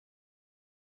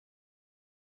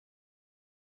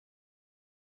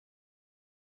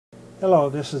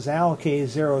Hello, this is Al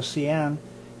K0CN,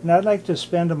 and I'd like to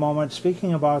spend a moment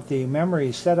speaking about the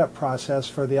memory setup process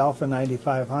for the Alpha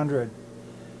 9500.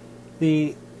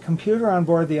 The computer on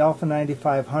board the Alpha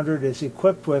 9500 is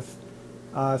equipped with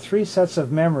three sets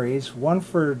of memories, one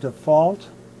for default,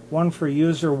 one for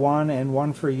user 1, and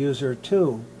one for user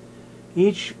 2.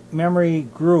 Each memory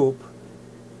group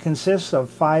consists of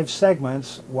 5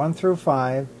 segments, 1 through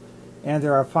 5, and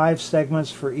there are 5 segments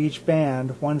for each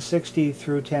band, 160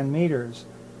 through 10 meters.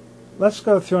 Let's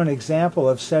go through an example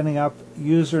of setting up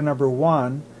user number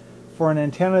 1 for an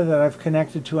antenna that I've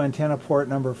connected to antenna port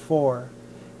number 4.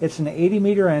 It's an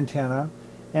 80-meter antenna,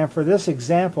 and for this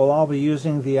example I'll be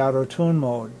using the auto-tune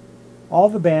mode. All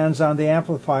the bands on the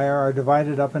amplifier are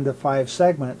divided up into 5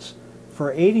 segments.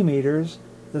 For 80 meters,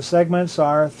 the segments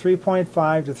are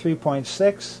 3.5 to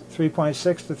 3.6,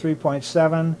 3.6 to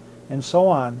 3.7, and so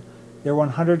on. They're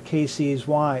 100 kcs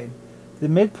wide. The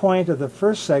midpoint of the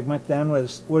first segment then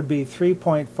would be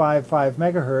 3.55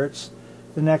 megahertz,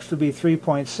 the next would be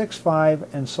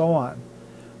 3.65, and so on.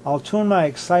 I'll tune my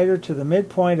exciter to the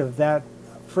midpoint of that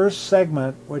first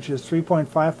segment, which is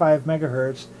 3.55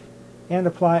 megahertz, and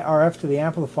apply RF to the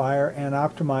amplifier and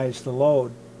optimize the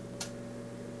load.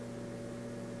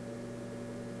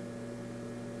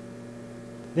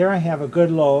 There I have a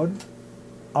good load.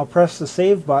 I'll press the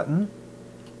save button.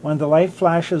 When the light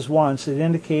flashes once, it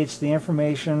indicates the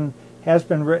information has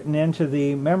been written into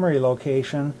the memory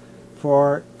location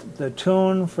for the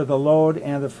tune, for the load,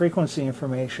 and the frequency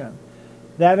information.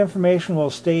 That information will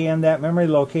stay in that memory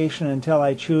location until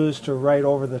I choose to write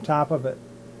over the top of it.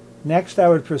 Next, I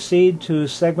would proceed to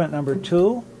segment number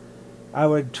 2. I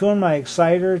would tune my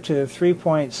exciter to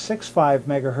 3.65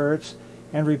 megahertz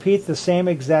and repeat the same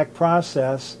exact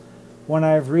process. When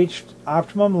I've reached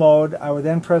optimum load, I would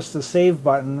then press the save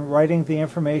button, writing the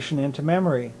information into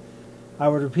memory. I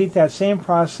would repeat that same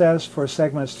process for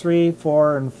segments 3,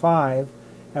 4, and 5,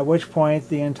 at which point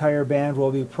the entire band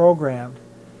will be programmed.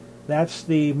 That's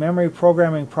the memory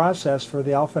programming process for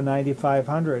the Alpha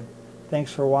 9500.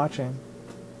 Thanks for watching.